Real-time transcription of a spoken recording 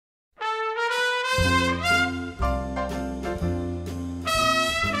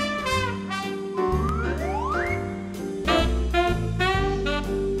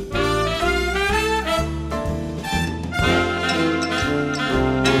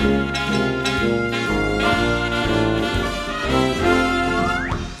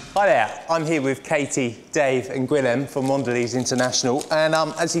there. I'm here with Katie, Dave and Gwilym from Mondelez International, and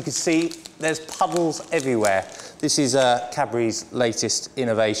as you can see, there's puddles everywhere. This is Cadbury's latest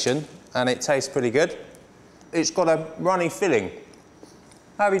innovation, and it tastes pretty good. It's got a runny filling.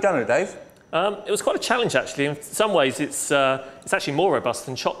 How have you done it, Dave? It was quite a challenge, actually. In some ways, it's actually more robust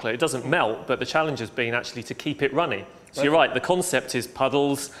than chocolate. It doesn't melt, but the challenge has been actually to keep it runny. So you're right, the concept is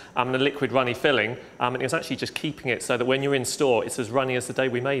puddles and a liquid runny filling, and it was actually just keeping it so that when you're in store, it's as runny as the day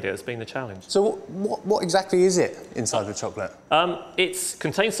we made it has been the challenge. So what exactly is it inside the chocolate? It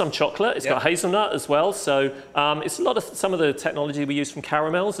contains some chocolate, it's got hazelnut as well, so it's a lot of some of the technology we use from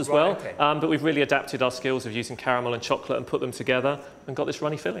caramels as well, but we've really adapted our skills of using caramel and chocolate and put them together and got this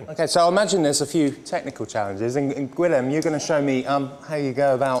runny filling. Okay, so I imagine there's a few technical challenges, and Gwilym, you're going to show me how you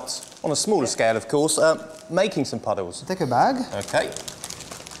go about, on a smaller scale of course, making some puddles. Take a bag. Okay.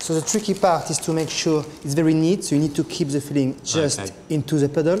 So the tricky part is to make sure it's very neat, so you need to keep the filling just into the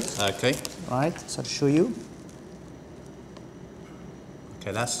puddle. Okay. Right, so I'll show you.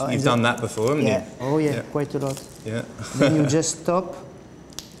 Okay, you've done that before, haven't you? Oh yeah, quite a lot. Yeah. Then you just stop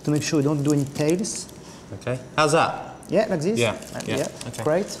to make sure you don't do any tails. Okay. How's that? Yeah, like this. Yeah. Okay.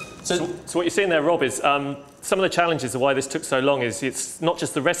 Great. So what you're seeing there, Rob, is some of the challenges of why this took so long is it's not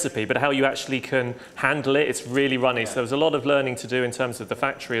just the recipe, but how you actually can handle it. It's really runny, so there's a lot of learning to do in terms of the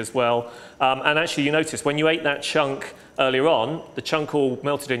factory as well. And actually, you notice when you ate that chunk earlier on, the chunk all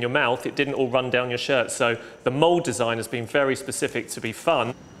melted in your mouth. It didn't all run down your shirt. So the mould design has been very specific to be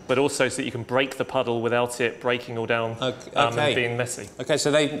fun, but also so that you can break the puddle without it breaking all down and being messy. Okay, so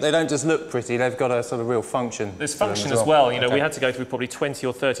they don't just look pretty, they've got a sort of real function. There's function as well. You know, we had to go through probably 20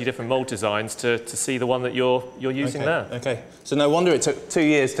 or 30 different mould designs to see the one that you're using there. Okay, so no wonder it took 2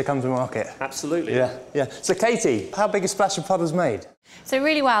 years to come to market. Absolutely. Yeah. So Katie, how big is Splash of Puddles made? So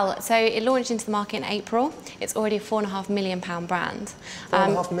really well. So it launched into the market in April. It's already a £4.5 million brand.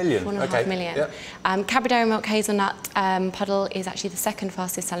 £4.5 million? £4.5 million. Yep. Cadbury Dairy Milk Hazelnut Puddle is actually the second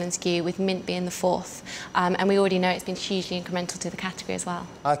fastest selling SKU, with mint being the fourth. And we already know it's been hugely incremental to the category as well.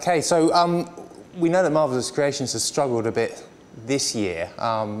 Okay, so we know that Marvellous Creations has struggled a bit this year.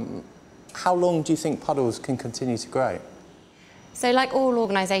 How long do you think Puddles can continue to grow? So like all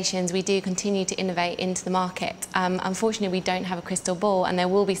organisations, we do continue to innovate into the market. Unfortunately, we don't have a crystal ball, and there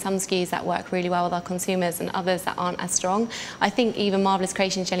will be some SKUs that work really well with our consumers and others that aren't as strong. I think even Marvellous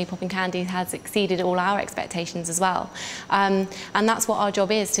Creations Jelly Popping Candy has exceeded all our expectations as well. And that's what our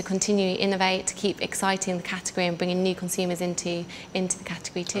job is, to continue to innovate, to keep exciting the category and bringing new consumers into the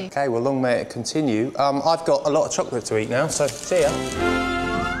category too. Okay, well, long may it continue. I've got a lot of chocolate to eat now, so see ya.